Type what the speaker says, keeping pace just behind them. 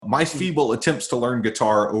my feeble attempts to learn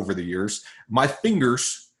guitar over the years, my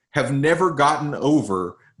fingers have never gotten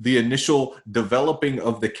over the initial developing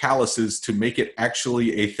of the calluses to make it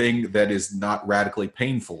actually a thing that is not radically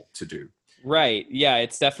painful to do. Right. Yeah,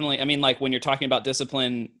 it's definitely, I mean, like when you're talking about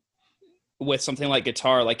discipline with something like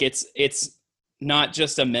guitar, like it's not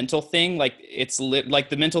just a mental thing. Like like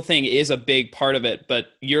the mental thing is a big part of it, but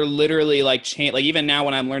you're literally like like even now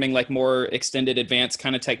when I'm learning like more extended advanced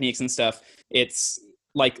kind of techniques and stuff, it's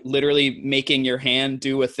like literally making your hand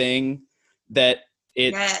do a thing that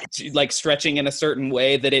like stretching in a certain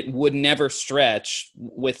way that it would never stretch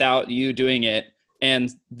without you doing it.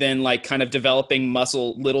 And then like kind of developing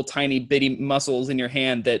little tiny bitty muscles in your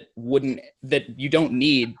hand that you don't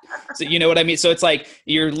need. So you know what I mean? So it's like,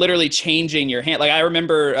 you're literally changing your hand. Like I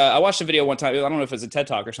remember, I watched a video one time, I don't know if it was a TED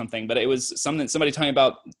Talk or something, but it was somebody talking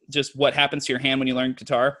about just what happens to your hand when you learn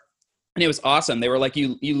guitar. And it was awesome. They were like,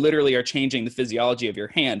 you literally are changing the physiology of your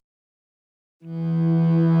hand.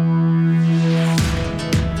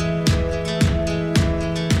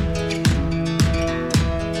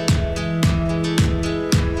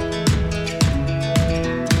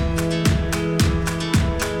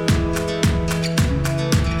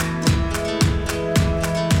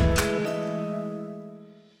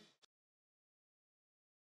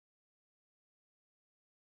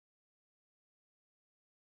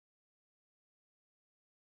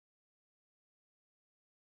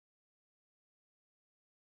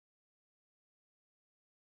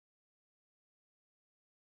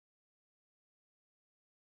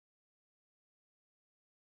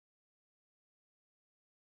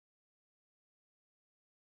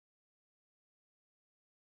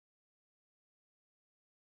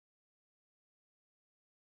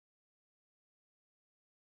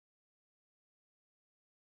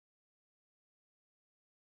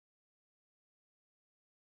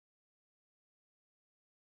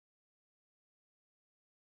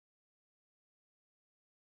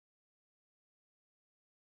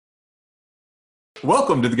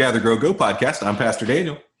 Welcome to the Gather Grow Go podcast. I'm Pastor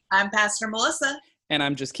Daniel. I'm Pastor Melissa. And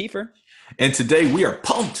I'm just Kiefer. And today we are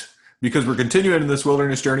pumped because we're continuing in this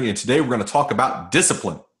wilderness journey. And today we're going to talk about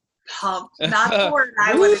discipline. Pumped. Not the word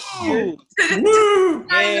I would have used. Woo!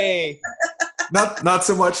 Hey. Not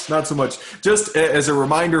so much. Just as a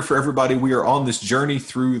reminder for everybody, we are on this journey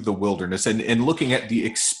through the wilderness and looking at the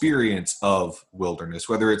experience of wilderness,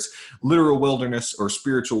 whether it's literal wilderness or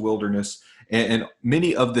spiritual wilderness, and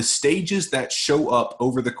many of the stages that show up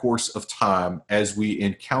over the course of time as we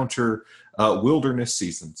encounter wilderness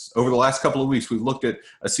seasons. Over the last couple of weeks, we've looked at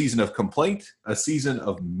a season of complaint, a season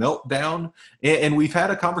of meltdown, and we've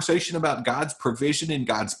had a conversation about God's provision and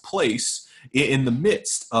God's place in the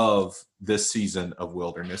midst of this season of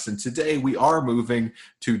wilderness. And today we are moving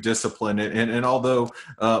to discipline. And although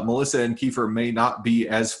Melissa and Kiefer may not be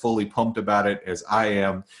as fully pumped about it as I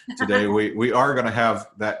am today, we are going to have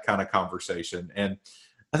that kind of conversation. And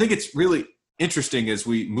I think it's really interesting as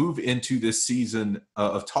we move into this season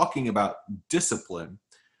of talking about discipline.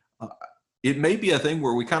 It may be a thing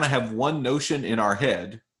where we kind of have one notion in our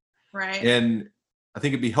head. Right. And I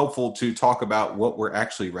think it'd be helpful to talk about what we're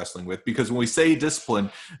actually wrestling with, because when we say discipline,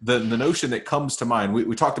 the notion that comes to mind,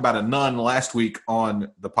 we talked about a nun last week on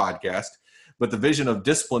the podcast, but the vision of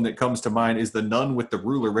discipline that comes to mind is the nun with the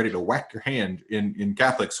ruler ready to whack your hand in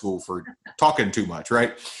Catholic school for talking too much,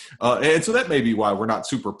 right? And so that may be why we're not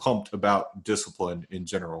super pumped about discipline in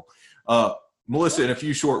general. Melissa, in a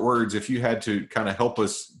few short words, if you had to kind of help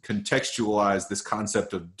us contextualize this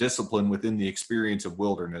concept of discipline within the experience of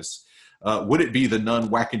wilderness, would it be the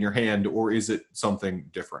nun whacking your hand, or is it something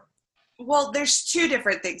different? Well, there's two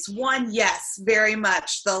different things. One, yes, very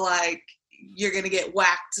much the like you're going to get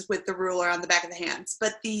whacked with the ruler on the back of the hands.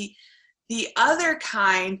 But the other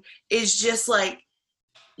kind is just like,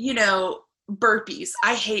 you know, burpees.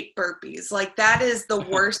 I hate burpees. Like that is the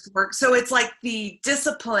worst work. So it's like the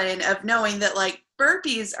discipline of knowing that like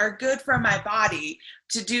burpees are good for my body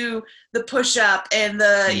to do the push up and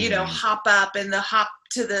the, you know, hop up and the hop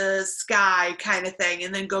to the sky kind of thing,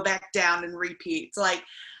 and then go back down and repeat. It's like,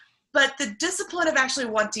 but the discipline of actually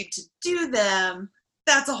wanting to do them,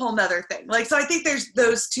 that's a whole nother thing. Like, so I think there's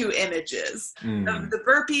those two images of the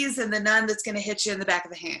burpees and the nun that's going to hit you in the back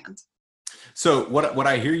of the hand. So what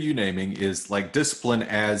I hear you naming is like discipline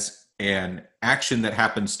as an action that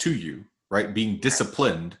happens to you, right? Being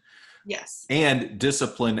disciplined. Yes. And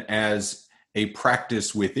discipline as a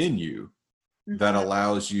practice within you that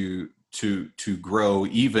allows you to grow,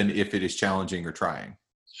 even if it is challenging or trying.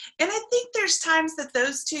 And I think there's times that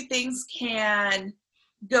those two things can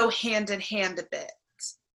go hand in hand a bit.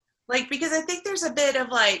 Like, because I think there's a bit of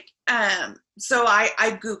like, so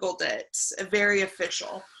I Googled it, very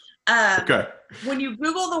official. Okay. When you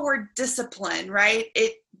Google the word discipline, right?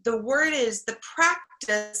 The word is the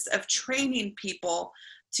practice of training people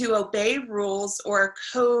to obey rules or a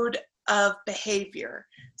code of behavior,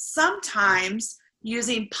 sometimes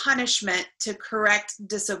using punishment to correct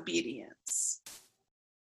disobedience.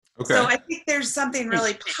 Okay. So I think there's something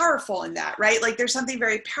really powerful in that, right? Like there's something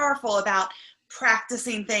very powerful about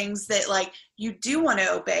practicing things that like you do want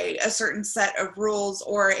to obey a certain set of rules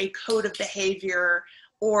or a code of behavior,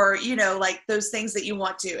 or, you know, like those things that you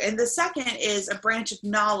want to. And the second is a branch of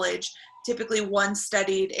knowledge, typically one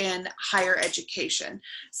studied in higher education.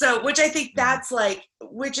 So, which I think that's like,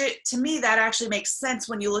 to me, that actually makes sense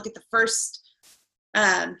when you look at the first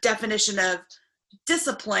definition of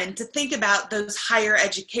discipline, to think about those higher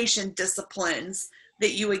education disciplines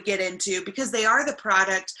that you would get into, because they are the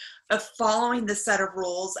product of following the set of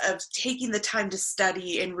rules, of taking the time to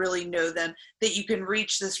study and really know them, that you can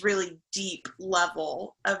reach this really deep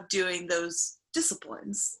level of doing those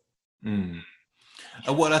disciplines.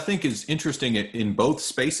 What I think is interesting in both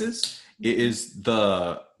spaces is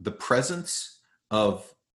the presence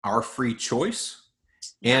of our free choice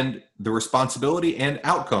and the responsibility and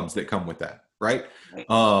outcomes that come with that, right?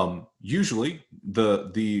 Usually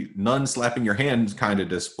the none slapping your hand kind of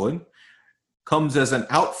discipline comes as an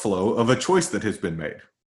outflow of a choice that has been made,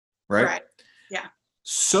 right? Yeah.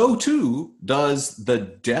 So too does the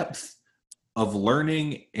depth of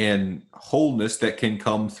learning and wholeness that can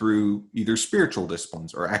come through either spiritual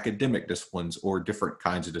disciplines or academic disciplines or different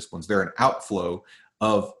kinds of disciplines. They're an outflow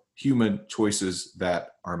of human choices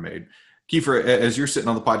that are made. Kiefer, as you're sitting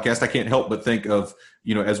on the podcast, I can't help but think of,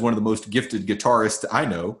 you know, as one of the most gifted guitarists I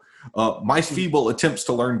know, my feeble attempts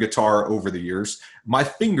to learn guitar over the years, my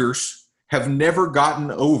fingers have never gotten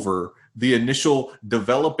over the initial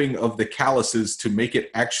developing of the calluses to make it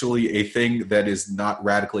actually a thing that is not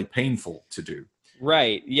radically painful to do.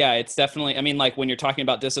 Right. Yeah, it's definitely, I mean, like when you're talking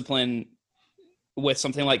about discipline with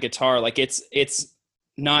something like guitar, like it's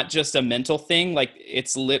not just a mental thing. Like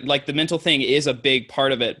it's like the mental thing is a big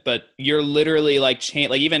part of it, but you're literally like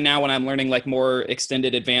like even now when I'm learning like more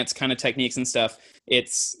extended advanced kind of techniques and stuff,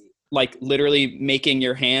 it's like literally making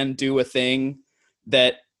your hand do a thing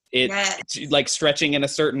that like stretching in a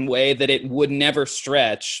certain way that it would never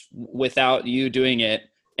stretch without you doing it.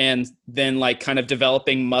 And then like kind of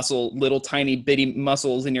developing little tiny bitty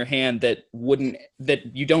muscles in your hand that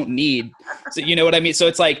you don't need. So you know what I mean? So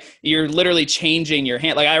it's like, you're literally changing your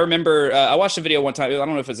hand. Like I remember, I watched a video one time, I don't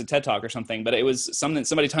know if it was a TED Talk or something, but it was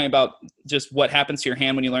somebody talking about just what happens to your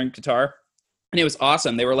hand when you learn guitar. And it was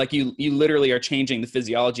awesome. They were like, you literally are changing the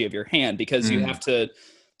physiology of your hand because you have to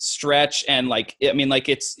stretch and like, I mean, like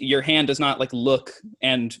it's, your hand does not like look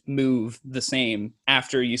and move the same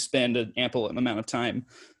after you spend an ample amount of time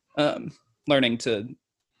learning to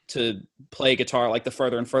play guitar. Like the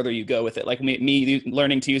further and further you go with it, like me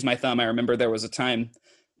learning to use my thumb, I remember there was a time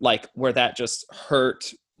like where that just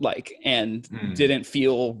hurt, like, and didn't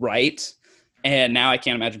feel right. And now I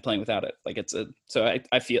can't imagine playing without it. Like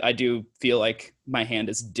I do feel like my hand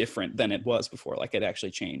is different than it was before. Like it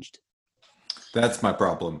actually changed. That's my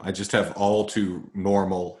problem. I just have all too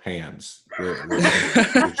normal hands. They're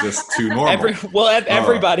just too normal.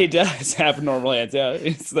 Everybody does have normal hands.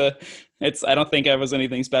 Yeah, I don't think I was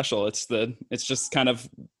anything special. It's just kind of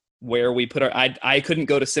where we put I couldn't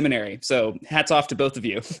go to seminary, so hats off to both of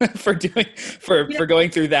you for going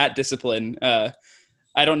through that discipline.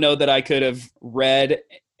 I don't know that I could have read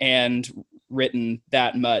and written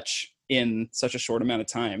that much in such a short amount of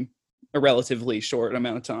time, a relatively short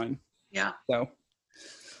amount of time. Yeah. So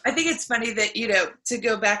I think it's funny that, you know, to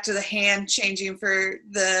go back to the hand changing for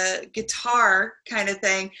the guitar kind of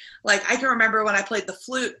thing, like I can remember when I played the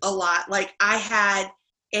flute a lot, like I had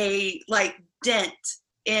a like dent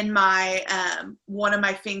in my one of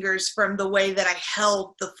my fingers from the way that I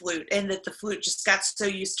held the flute, and that the flute just got so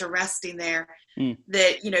used to resting there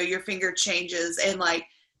that, you know, your finger changes. And like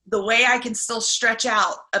the way I can still stretch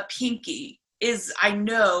out a pinky is, I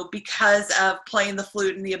know, because of playing the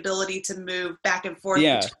flute and the ability to move back and forth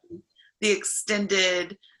between the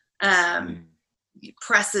extended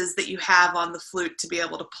presses that you have on the flute to be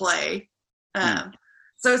able to play.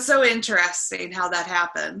 So it's so interesting how that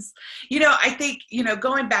happens. You know, I think, you know,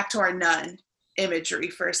 going back to our nun imagery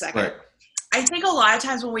for a second, right. I think a lot of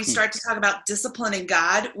times when we start to talk about disciplining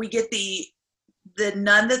God, we get the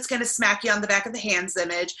nun that's going to smack you on the back of the hands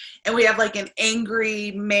image, and we have like an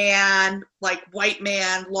angry man, like white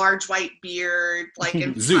man, large white beard, like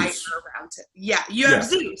and Zeus around him. Yeah, you have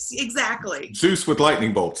Zeus, exactly. Zeus with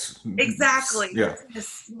lightning bolts. Exactly. Yeah, that's going to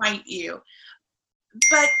smite you.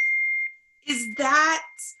 But is that?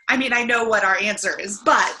 I mean, I know what our answer is,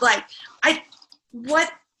 but like,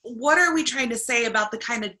 what what are we trying to say about the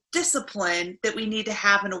kind of discipline that we need to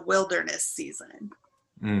have in a wilderness season?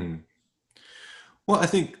 Well, I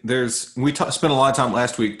think spent a lot of time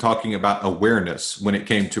last week talking about awareness when it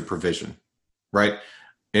came to provision, right?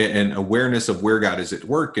 And awareness of where God is at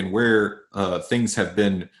work and where things have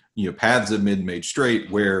been, paths have been made straight,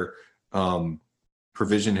 where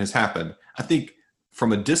provision has happened. I think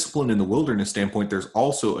from a discipline in the wilderness standpoint, there's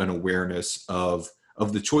also an awareness of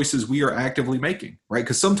the choices we are actively making, right?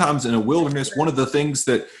 Because sometimes in a wilderness, one of the things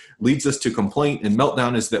that leads us to complaint and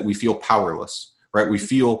meltdown is that we feel powerless, right? We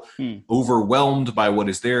feel overwhelmed by what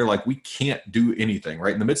is there. Like we can't do anything,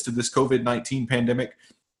 right? In the midst of this COVID-19 pandemic,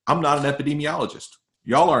 I'm not an epidemiologist.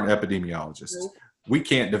 Y'all aren't epidemiologists. Nope. We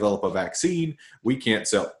can't develop a vaccine. We can't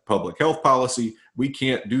set public health policy. We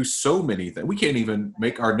can't do so many things. We can't even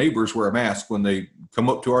make our neighbors wear a mask when they come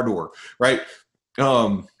up to our door, right?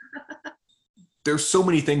 There's so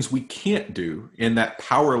many things we can't do, and that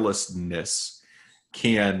powerlessness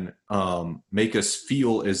can make us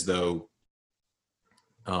feel as though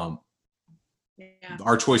our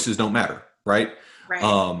choices don't matter, right?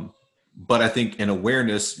 But I think in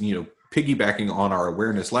awareness, piggybacking on our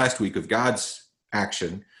awareness last week of God's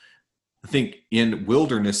action, I think in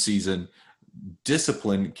wilderness season,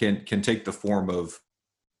 discipline can take the form of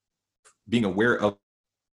being aware of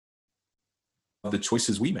the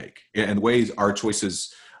choices we make and the ways our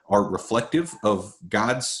choices are reflective of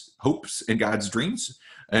God's hopes and God's dreams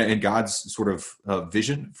and God's sort of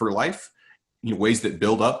vision for life, ways that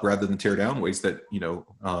build up rather than tear down, ways that,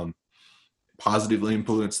 positively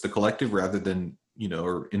influence the collective rather than,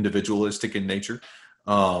 or individualistic in nature,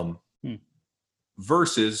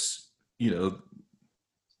 versus,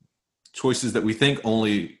 choices that we think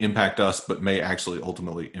only impact us, but may actually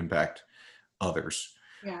ultimately impact others.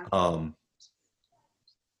 Yeah.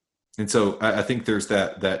 And so I think there's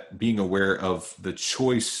that being aware of the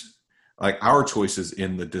choice, like our choices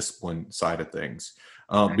in the discipline side of things,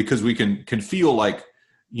 because we can feel like,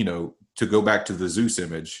 to go back to the Zeus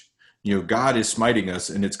image, God is smiting us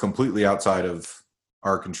and it's completely outside of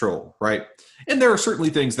our control, right? And there are certainly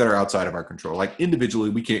things that are outside of our control. Like individually,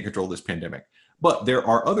 we can't control this pandemic, but there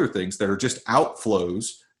are other things that are just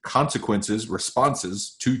outflows, consequences,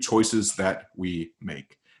 responses to choices that we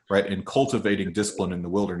make. Right. And cultivating discipline in the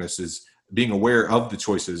wilderness is being aware of the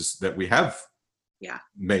choices that we have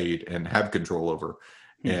made and have control over,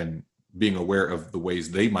 and being aware of the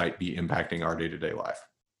ways they might be impacting our day-to-day life.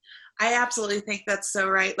 I absolutely think that's so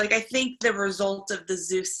right. Like, I think the result of the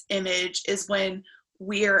Zeus image is when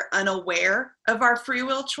we're unaware of our free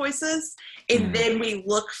will choices, and then we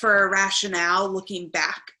look for a rationale looking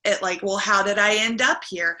back at like, well, how did I end up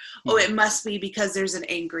here? Oh, it must be because there's an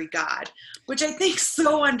angry God, which I think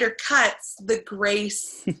so undercuts the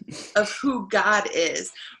grace of who God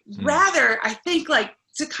is. Rather, I think, like,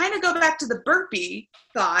 to kind of go back to the burpee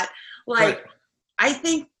thought, like, I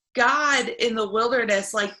think God in the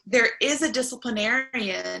wilderness, like, there is a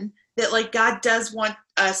disciplinarian that, like, God does want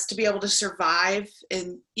us to be able to survive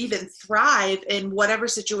and even thrive in whatever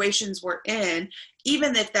situations we're in,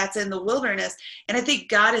 even if that's in the wilderness. And I think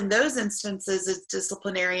God in those instances as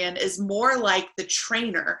disciplinarian is more like the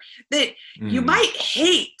trainer that you might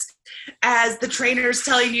hate, as the trainer's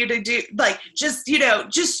telling you to do, like, just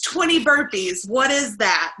 20 burpees. What is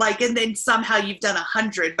that? Like, and then somehow you've done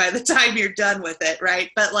 100 by the time you're done with it, right?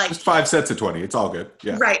 But like, just 5 sets of 20. It's all good.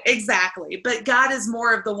 Yeah. Right, exactly. But God is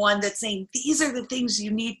more of the one that's saying, these are the things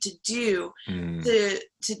you need to do to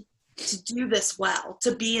do this well,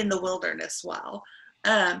 to be in the wilderness well.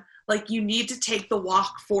 Like, you need to take the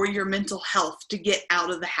walk for your mental health to get out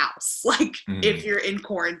of the house. Like, if you're in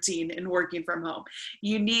quarantine and working from home,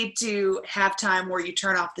 you need to have time where you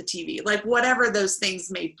turn off the TV, like whatever those things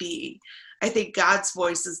may be. I think God's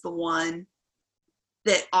voice is the one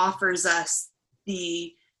that offers us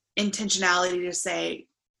the intentionality to say,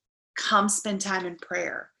 come spend time in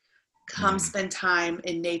prayer, come spend time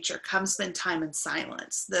in nature, come spend time in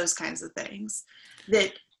silence, those kinds of things.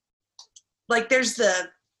 That, like,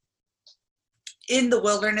 in the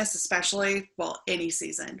wilderness, especially, well, any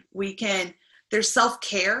season, there's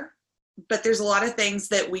self-care, but there's a lot of things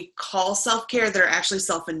that we call self-care that are actually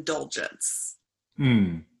self-indulgence.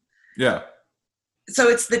 Yeah. So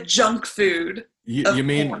it's the junk food. You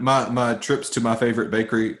mean my trips to my favorite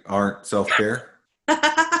bakery aren't self-care?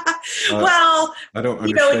 Well, I don't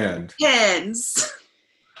understand. It depends.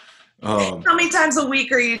 How many times a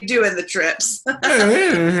week are you doing the trips?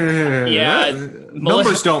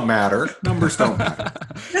 Numbers don't matter.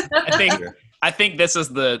 I think this is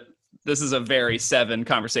a very Seven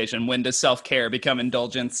conversation. When does self-care become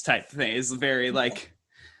indulgence type thing? It's very like,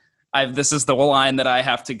 this is the line that I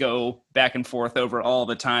have to go back and forth over all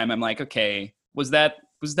the time. I'm like, okay, was that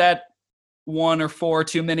one or four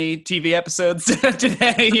too many TV episodes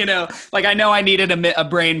today? You know, like I know I needed a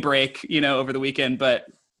brain break, you know, over the weekend, but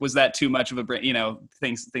was that too much of a brain, you know,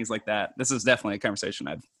 things like that. This is definitely a conversation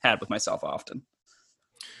I've had with myself often.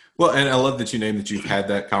 Well, and I love that you named that you've had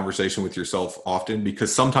that conversation with yourself often,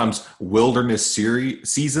 because sometimes wilderness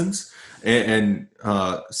seasons and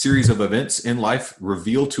series of events in life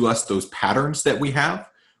reveal to us those patterns that we have,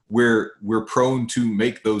 where we're prone to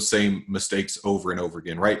make those same mistakes over and over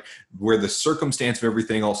again, right? Where the circumstance of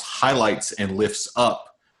everything else highlights and lifts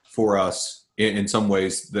up for us in some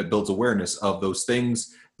ways that builds awareness of those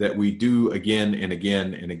things that we do again and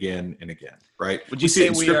again and again and again, right? Would you say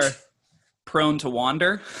we are prone to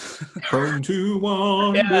wander? Prone to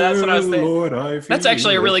wander. Yeah, that's what I was saying. Lord, that's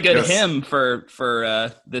actually a really good hymn for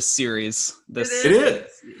this series. It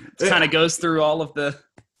is. It kind of goes through all of the.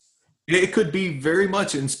 It could be very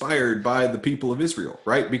much inspired by the people of Israel,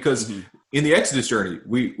 right? Because in the Exodus journey,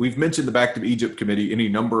 we've mentioned the Back to Egypt committee any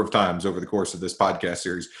number of times over the course of this podcast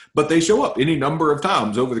series, but they show up any number of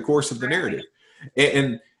times over the course of the narrative.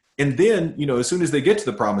 And then, you know, as soon as they get to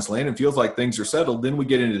the promised land and feels like things are settled, then we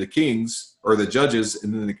get into the kings or the judges.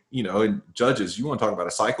 And then, in judges, you want to talk about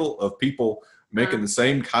a cycle of people making the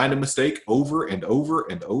same kind of mistake over and over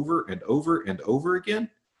and over and over and over again.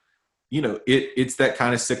 You know, it's that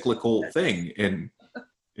kind of cyclical thing. And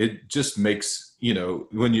it just makes,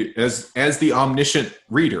 when you, as the omniscient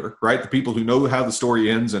reader, right, the people who know how the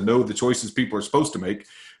story ends and know the choices people are supposed to make,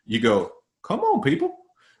 you go, come on, people.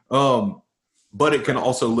 But it can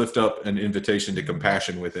also lift up an invitation to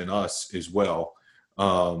compassion within us as well,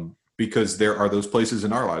 because there are those places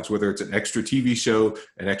in our lives, whether it's an extra TV show,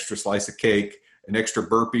 an extra slice of cake, an extra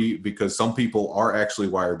burpee, because some people are actually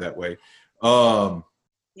wired that way,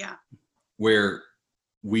 where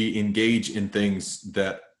we engage in things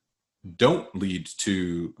that don't lead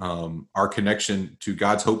to our connection to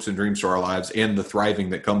God's hopes and dreams for our lives and the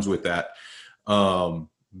thriving that comes with that.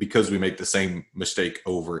 Because we make the same mistake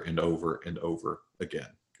over and over and over again.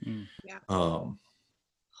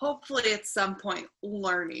 Hopefully at some point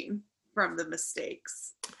learning from the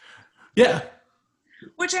mistakes. Yeah.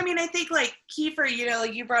 Which, I mean, I think like Kiefer,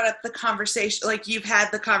 you brought up the conversation, like you've had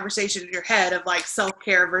the conversation in your head of like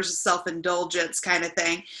self-care versus self-indulgence kind of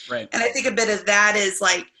thing. Right. And I think a bit of that is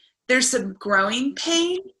like, there's some growing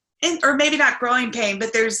pain or maybe not growing pain,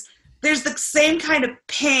 but there's the same kind of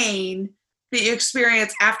pain that you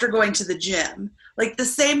experience after going to the gym. Like the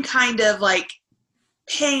same kind of like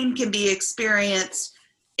pain can be experienced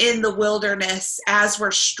in the wilderness as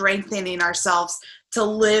we're strengthening ourselves to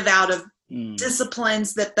live out of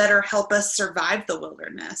disciplines that better help us survive the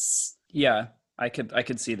wilderness. Yeah, I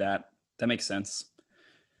could see that. That makes sense.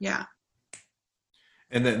 Yeah.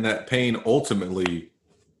 And then that pain ultimately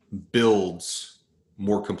builds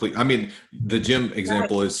more complete. I mean, the gym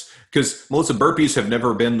example is because Melissa, burpees have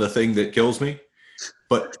never been the thing that kills me,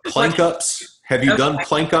 but plank ups. Have you done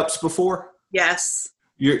plank ups before? Yes.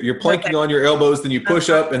 You're planking on your elbows, then you push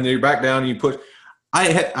up, and then you're back down, and you push. I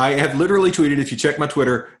have literally tweeted. If you check my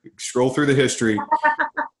Twitter, scroll through the history.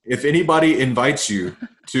 If anybody invites you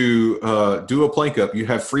to do a plank up, you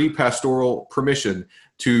have free pastoral permission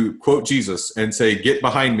to quote Jesus and say, "Get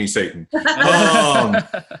behind me, Satan."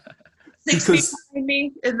 6 feet behind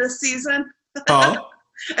me in this season. I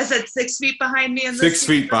said 6 feet behind me in this 6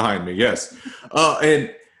 feet behind me, yes.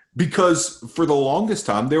 And because for the longest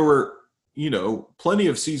time, there were, plenty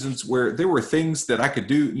of seasons where there were things that I could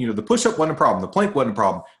do. The push-up wasn't a problem. The plank wasn't a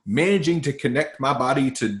problem. Managing to connect my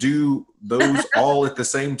body to do those all at the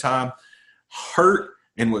same time hurt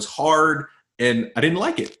and was hard, and I didn't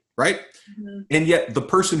like it, right? Mm-hmm. And yet the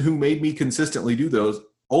person who made me consistently do those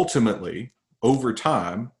ultimately over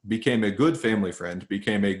time became a good family friend,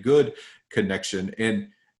 became a good connection. And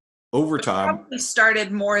over time, probably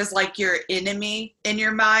started more as like your enemy in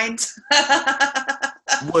your mind.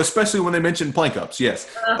 Well, especially when they mentioned plank ups. Yes.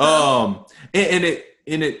 And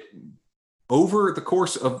it over the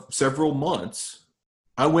course of several months,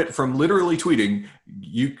 I went from literally tweeting,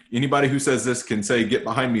 anybody who says this can say, "Get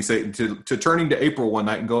behind me, Satan," to turning to April one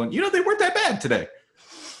night and going, they weren't that bad today.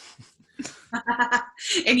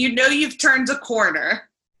 And you've turned a corner.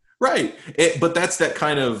 Right. But that's that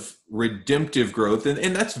kind of redemptive growth.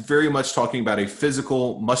 And that's very much talking about a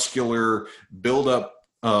physical, muscular buildup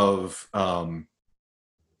of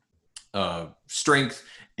strength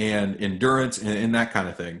and endurance and that kind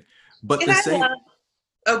of thing. But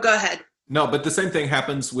go ahead. No, but the same thing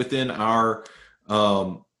happens within our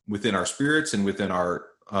spirits and within our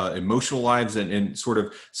emotional lives, and sort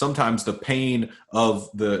of sometimes the pain of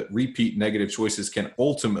the repeat negative choices can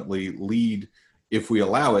ultimately lead, if we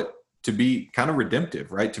allow it, to be kind of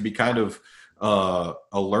redemptive, right? To be kind of a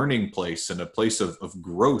learning place and a place of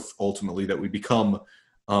growth, ultimately, that we become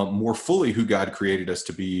more fully who God created us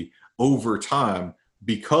to be over time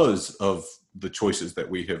because of the choices that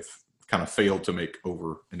we have kind of failed to make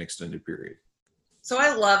over an extended period. So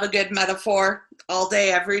I love a good metaphor all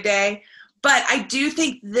day, every day. But I do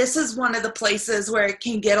think this is one of the places where it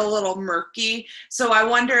can get a little murky. So I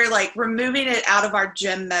wonder, like, removing it out of our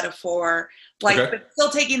gym metaphor, like, Okay. but still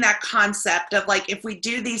taking that concept of, like, if we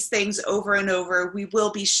do these things over and over, we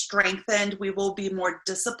will be strengthened. We will be more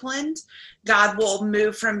disciplined. God will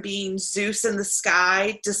move from being Zeus in the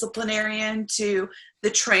sky, disciplinarian, to the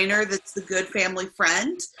trainer that's the good family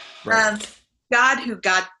friend. Right.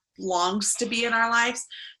 God longs to be in our lives.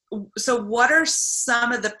 So what are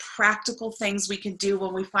some of the practical things we can do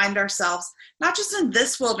when we find ourselves, not just in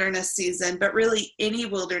this wilderness season, but really any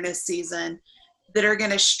wilderness season, that are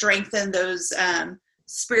going to strengthen those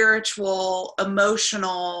spiritual,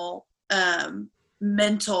 emotional,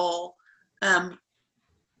 mental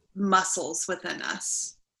muscles within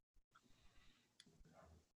us?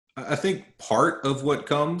 I think part of what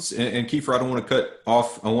comes, and Kiefer, I don't want to cut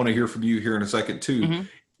off, I want to hear from you here in a second too. Mm-hmm.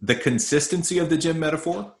 The consistency of the gym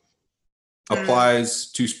metaphor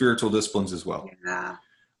applies to spiritual disciplines as well. Yeah.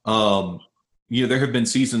 There have been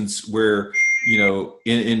seasons where,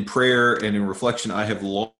 in prayer and in reflection, I have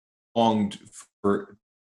longed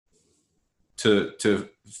to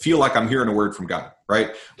feel like I'm hearing a word from God,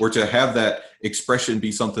 right? Or to have that expression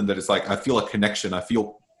be something that is like, I feel a connection. I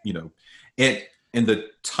feel, and the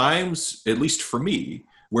times, at least for me,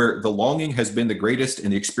 where the longing has been the greatest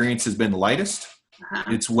and the experience has been the lightest,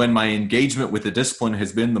 it's when my engagement with the discipline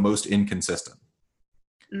has been the most inconsistent.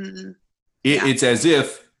 Mm-hmm. It's as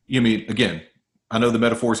if, again, I know the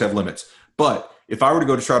metaphors have limits, but if I were to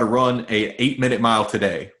go to try to run a 8-minute mile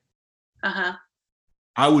today,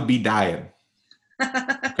 I would be dying.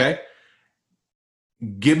 Okay.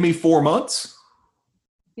 Give me 4 months.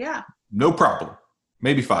 Yeah. No problem.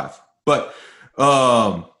 Maybe 5, but,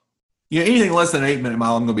 anything less than an 8-minute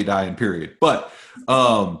mile, I'm going to be dying, period. But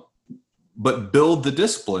build the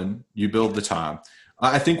discipline, you build the time.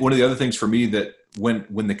 I think one of the other things for me that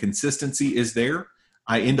when the consistency is there,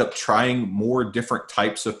 I end up trying more different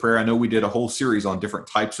types of prayer. I know we did a whole series on different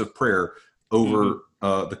types of prayer over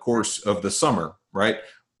the course of the summer, right?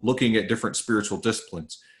 Looking at different spiritual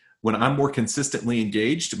disciplines. When I'm more consistently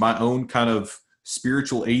engaged, my own kind of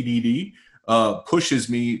spiritual ADD pushes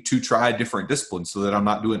me to try different disciplines so that I'm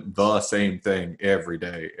not doing the same thing every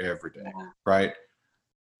day, right?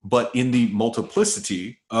 But in the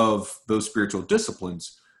multiplicity of those spiritual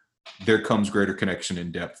disciplines, there comes greater connection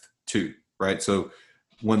and depth too, right? So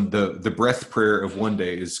when the breath prayer of one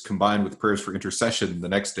day is combined with prayers for intercession the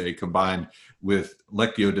next day, combined with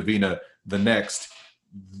Lectio Divina the next,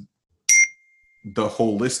 the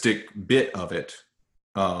holistic bit of it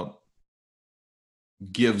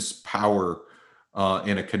gives power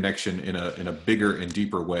and a connection in a bigger and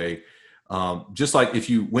deeper way. Just like if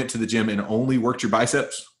you went to the gym and only worked your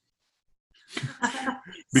biceps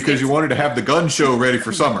because you wanted to have the gun show ready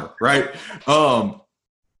for summer, right?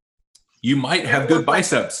 You might have good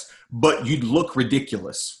biceps, but you'd look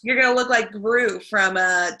ridiculous. You're going to look like Gru from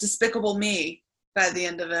Despicable Me by the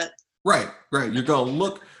end of it. Right. You're going to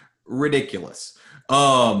look ridiculous.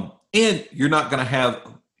 And you're not going to have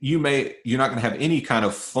any kind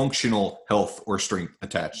of functional health or strength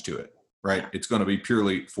attached to it, right? It's going to be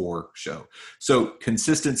purely for show. So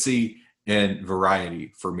consistency and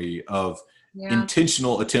variety for me of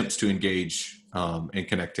intentional attempts to engage and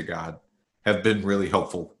connect to God have been really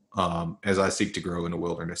helpful as I seek to grow in a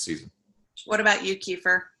wilderness season. What about you,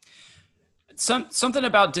 Kiefer? Something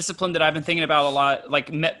about discipline that I've been thinking about a lot,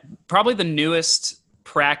 like probably the newest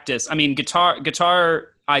practice. I mean, guitar,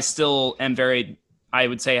 I still am I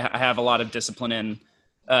would say I have a lot of discipline in,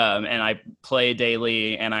 and I play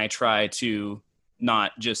daily, and I try to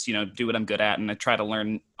not just, do what I'm good at, and I try to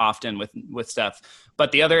learn often with stuff.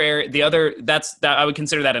 But the other I would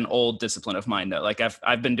consider that an old discipline of mine though. Like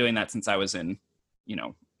I've been doing that since I was in,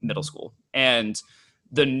 middle school. And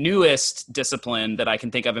the newest discipline that I can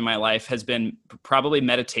think of in my life has been probably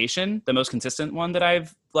meditation, the most consistent one that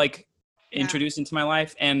I've introduced into my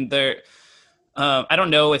life. And I don't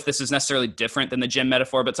know if this is necessarily different than the gym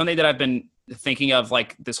metaphor, but something that I've been thinking of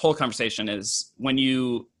this whole conversation is when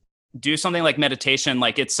you do something like meditation,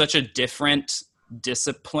 it's such a different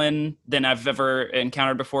discipline than I've ever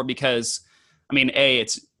encountered before, because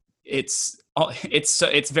it's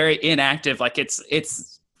very inactive.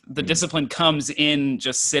 It's the discipline comes in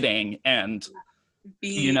just sitting and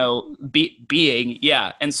Being. being.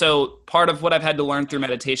 Yeah. And so part of what I've had to learn through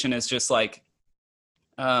meditation is just like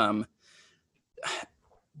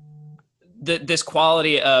this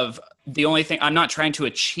quality of the only thing, I'm not trying to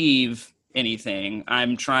achieve anything.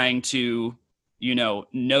 I'm trying to,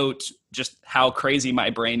 note just how crazy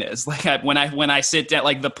my brain is. Like when I sit down,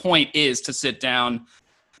 like the point is to sit down,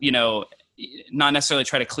 not necessarily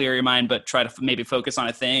try to clear your mind, but try to maybe focus on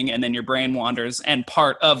a thing, and then your brain wanders. And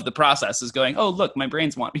part of the process is going, oh, look, my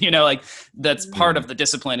brain's wandering. Like that's part of the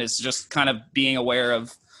discipline, is just kind of being aware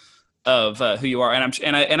of who you are.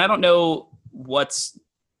 And I don't know what's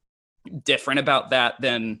different about that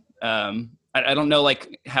than I don't know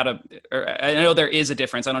like how to. Or I know there is a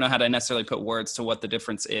difference. I don't know how to necessarily put words to what the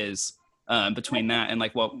difference is between that and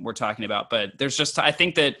like what we're talking about. But there's just, I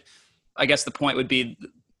think that, I guess the point would be,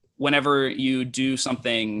 whenever you do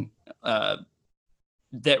something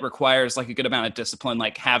that requires like a good amount of discipline,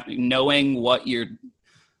 like knowing like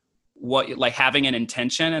having an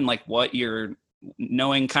intention and like what you're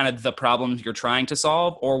knowing, kind of the problems you're trying to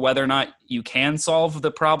solve, or whether or not you can solve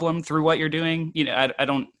the problem through what you're doing. I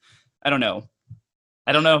don't know.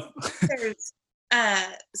 There's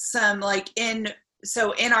some like in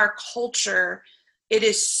our culture, it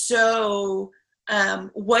is so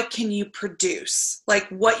what can you produce? Like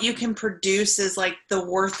what you can produce is like the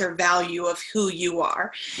worth or value of who you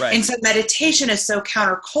are. Right. And so meditation is so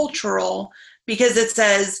countercultural because it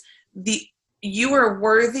says you are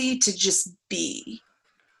worthy to just be.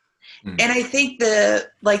 Mm. And I think the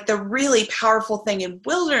really powerful thing in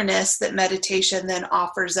wilderness that meditation then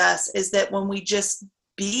offers us is that when we just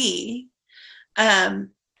be,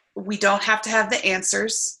 we don't have to have the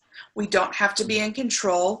answers. We don't have to be in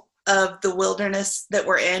control of the wilderness that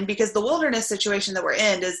we're in, because the wilderness situation that we're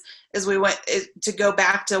in is to go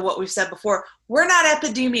back to what we've said before, we're not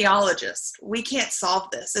epidemiologists. We can't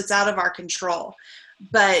solve this. It's out of our control.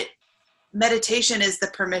 But meditation is the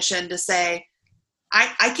permission to say,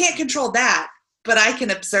 I can't control that, but I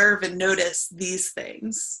can observe and notice these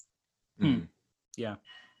things. Yeah.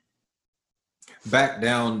 Back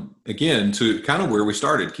down again to kind of where we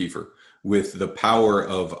started, Kiefer, with the power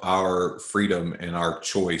of our freedom and our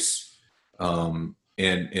choice, and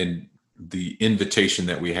the invitation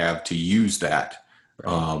that we have to use that,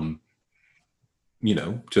 to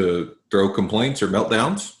throw complaints or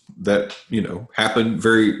meltdowns that, happen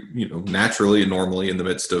very, naturally and normally in the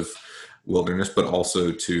midst of wilderness, but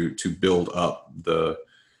also to build up the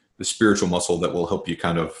spiritual muscle that will help you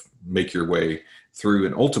kind of make your way through,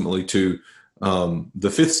 and ultimately to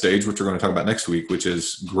the fifth stage, which we're going to talk about next week, which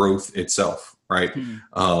is growth itself, right?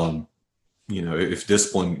 Mm-hmm. If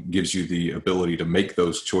discipline gives you the ability to make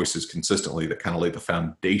those choices consistently, that kind of lay the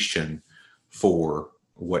foundation for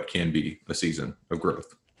what can be a season of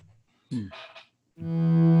growth.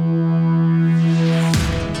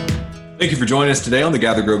 Thank you for joining us today on the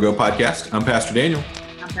Gather, Grow, Go podcast. I'm Pastor Daniel.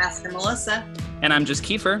 I'm Pastor Melissa. And I'm just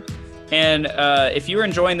Kiefer. And if you're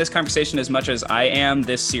enjoying this conversation as much as I am,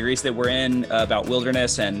 this series that we're in about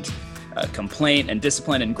wilderness and complaint and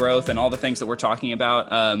discipline and growth and all the things that we're talking about,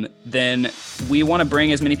 then we want to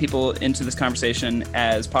bring as many people into this conversation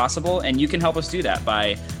as possible. And you can help us do that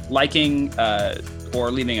by liking or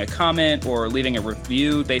leaving a comment or leaving a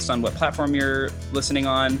review based on what platform you're listening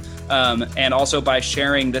on. And also by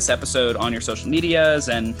sharing this episode on your social medias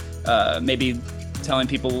and maybe telling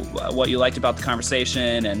people what you liked about the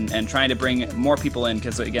conversation and trying to bring more people in,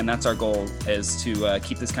 because again, that's our goal, is to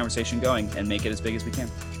keep this conversation going and make it as big as we can.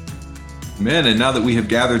 Amen. And now that we have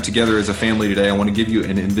gathered together as a family today, I want to give you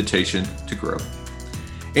an invitation to grow.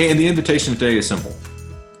 And the invitation today is simple.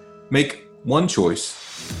 Make one choice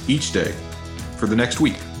each day for the next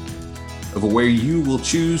week of a way you will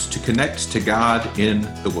choose to connect to God in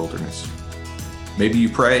the wilderness. Maybe you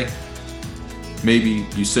pray, maybe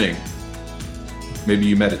you sing, maybe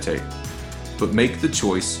you meditate, but make the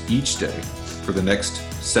choice each day for the next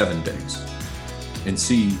 7 days and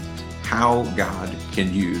see how God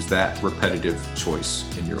can use that repetitive choice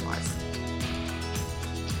in your life.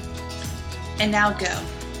 And now go.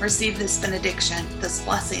 Receive this benediction, this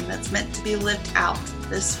blessing that's meant to be lived out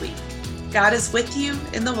this week. God is with you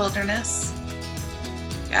in the wilderness.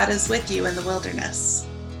 God is with you in the wilderness.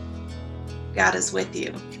 God is with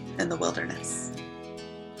you in the wilderness.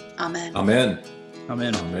 Amen. Amen.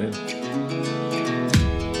 Amen. Amen.